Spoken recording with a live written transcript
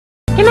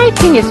Can I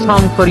sing a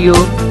song for you?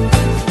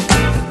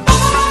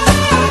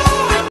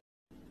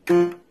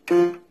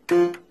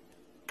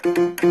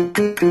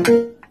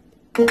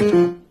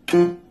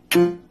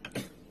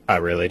 I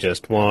really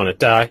just want to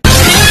die.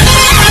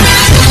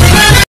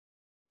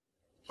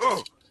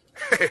 Oh,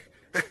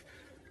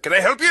 can I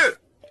help you?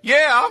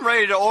 Yeah, I'm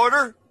ready to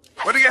order.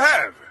 What do you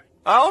have?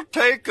 I'll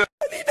take a...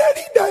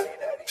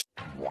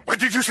 What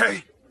did you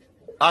say?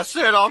 I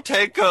said I'll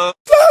take a...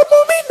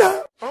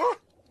 Huh?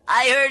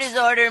 I heard his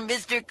order,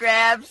 Mr.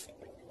 Krabs.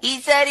 He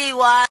said he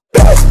wants...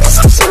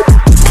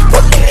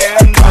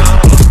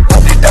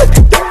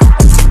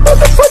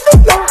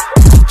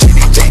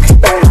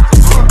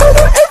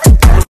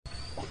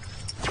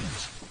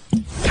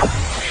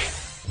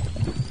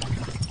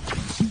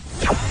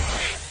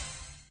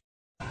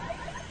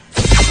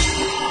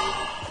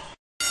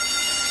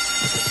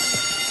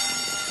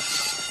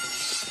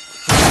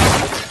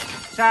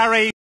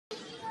 Sorry.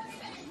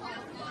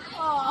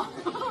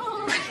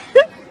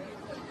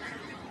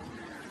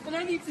 But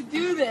I need to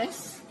do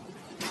this.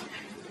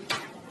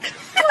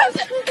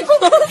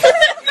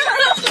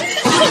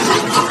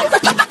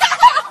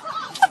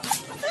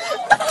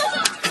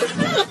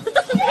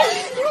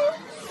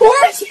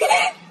 Horse!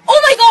 Oh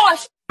my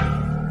gosh!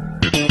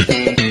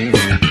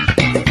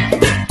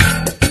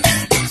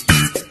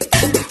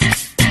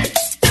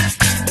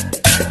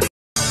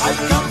 I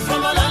come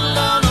from a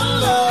land of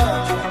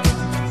love.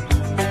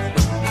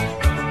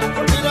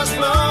 Read us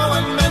slow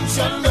and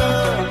mention love.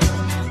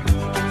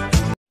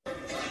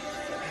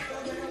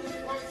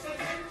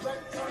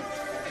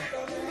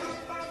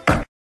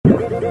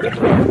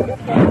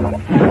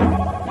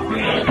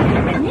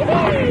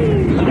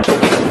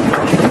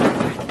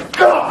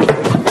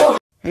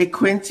 Hey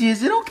Quincy,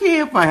 is it okay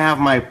if I have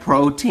my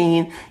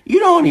protein? You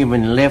don't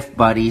even lift,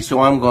 buddy,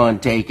 so I'm going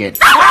to take it.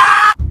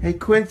 Hey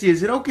Quincy,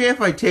 is it okay if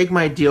I take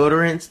my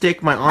deodorant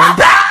stick, my arm?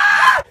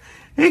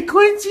 Hey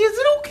Quincy, is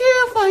it okay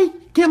if I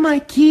get my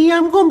key?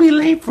 I'm going to be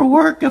late for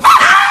work.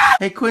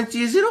 Hey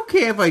Quincy, is it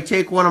okay if I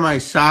take one of my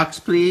socks,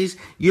 please?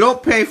 You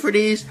don't pay for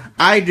these,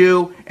 I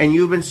do, and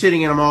you've been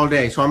sitting in them all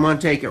day, so I'm going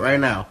to take it right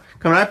now.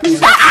 Come on, please.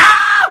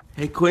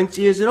 Hey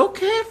Quincy, is it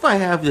okay if I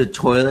have the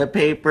toilet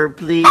paper,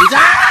 please?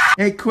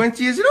 Hey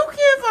Quincy, is it okay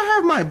if I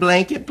have my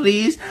blanket,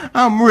 please?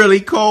 I'm really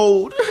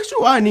cold,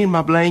 so I need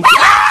my blanket.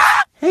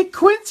 Hey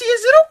Quincy,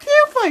 is it okay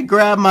if I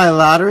grab my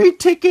lottery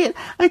ticket?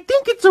 I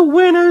think it's a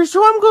winner,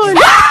 so I'm going.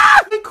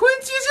 Hey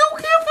Quincy, is it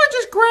okay if I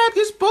just grab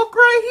this book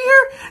right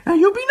here? Now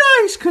you'll be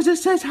nice, because it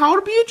says how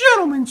to be a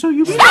gentleman, so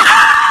you'll be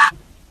nice.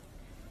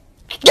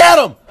 Get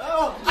him!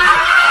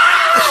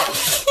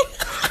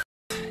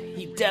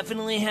 He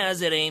definitely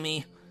has it,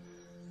 Amy.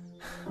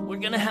 We're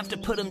gonna have to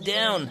put him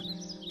down.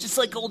 Just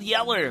like old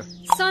Yeller.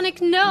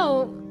 Sonic,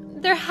 no.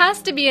 There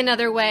has to be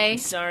another way.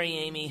 Sorry,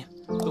 Amy,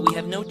 but we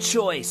have no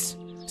choice.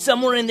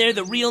 Somewhere in there,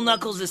 the real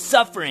Knuckles is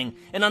suffering,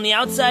 and on the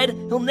outside,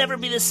 he'll never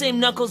be the same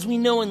Knuckles we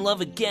know and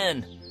love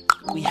again.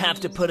 We have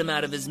to put him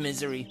out of his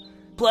misery.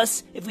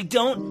 Plus, if we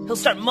don't, he'll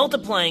start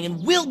multiplying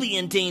and we'll be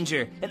in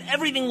danger, and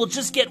everything will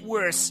just get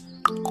worse.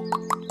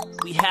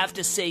 We have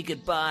to say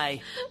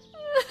goodbye.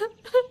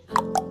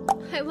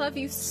 I love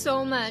you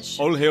so much.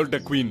 All hail the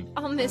Queen.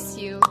 I'll miss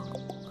you.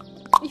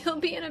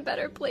 You'll be in a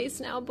better place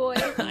now, boy.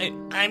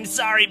 I'm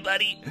sorry,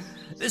 buddy.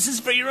 This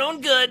is for your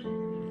own good.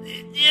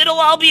 It'll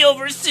all be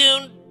over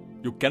soon.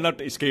 You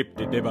cannot escape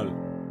the devil.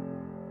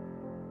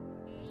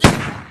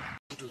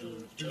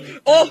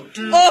 Oh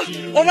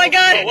my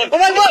god! Oh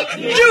my god!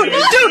 Dude!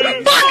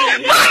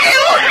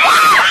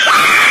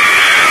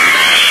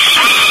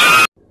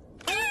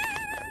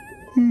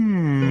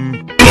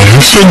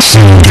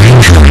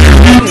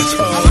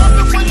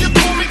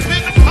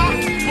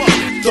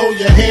 Throw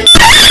your hands.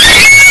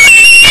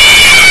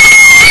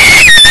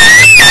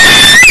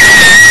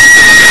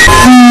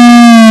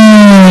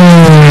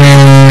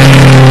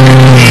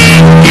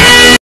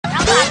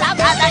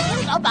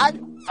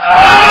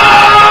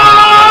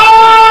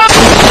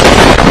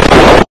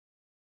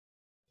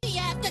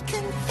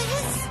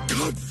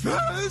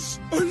 Confess?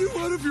 Are you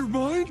out of your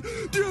mind?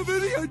 Do you have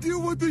any idea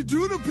what they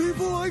do to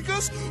people like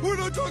us? We're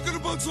not talking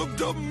about some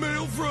dumb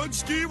mail fraud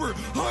schemer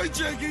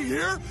hijacking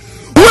here.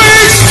 We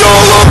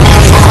stole a...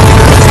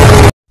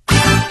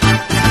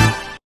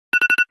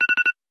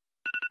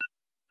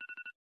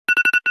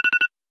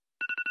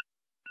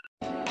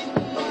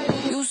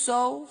 You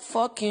so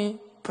fucking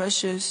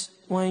precious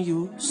when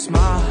you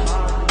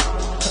smile.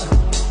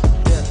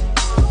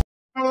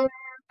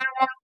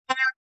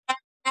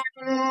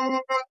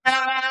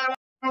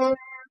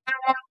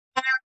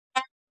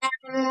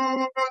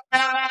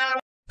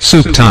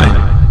 Soup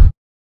time.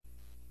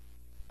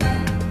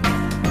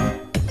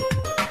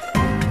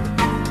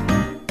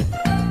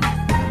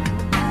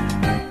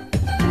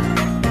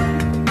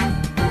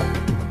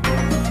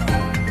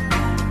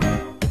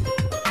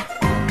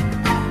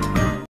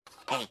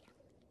 Hey,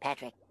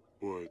 Patrick.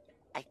 What?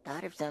 I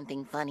thought of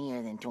something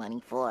funnier than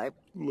 24.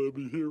 Let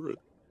me hear it.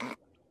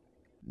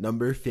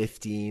 Number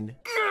 15.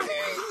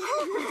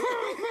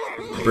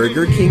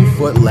 Burger King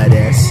foot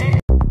lettuce.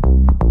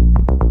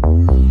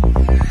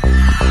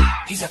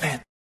 He's a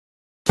fan.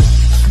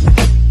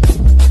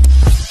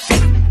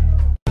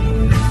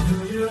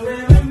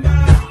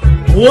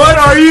 What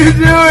are you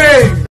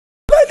doing?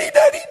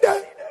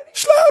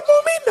 Slide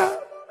on me now.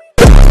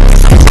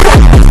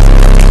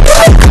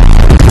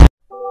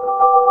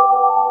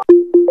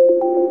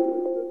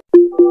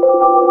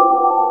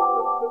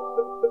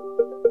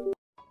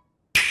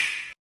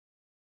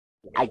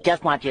 I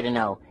just want you to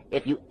know,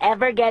 if you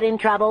ever get in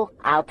trouble,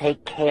 I'll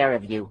take care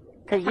of you.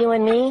 'Cause you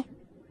and me,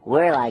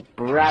 we're like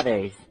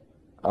brothers,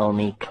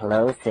 only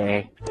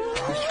closer.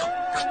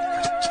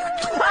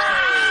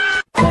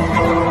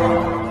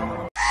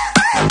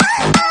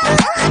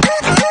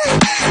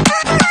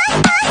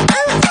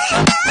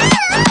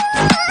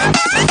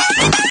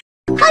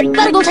 I'd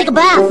better go take a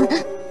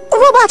bath.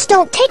 Robots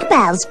don't take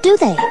baths, do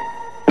they?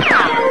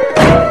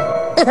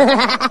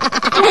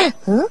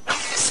 Huh?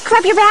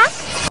 Scrub your back?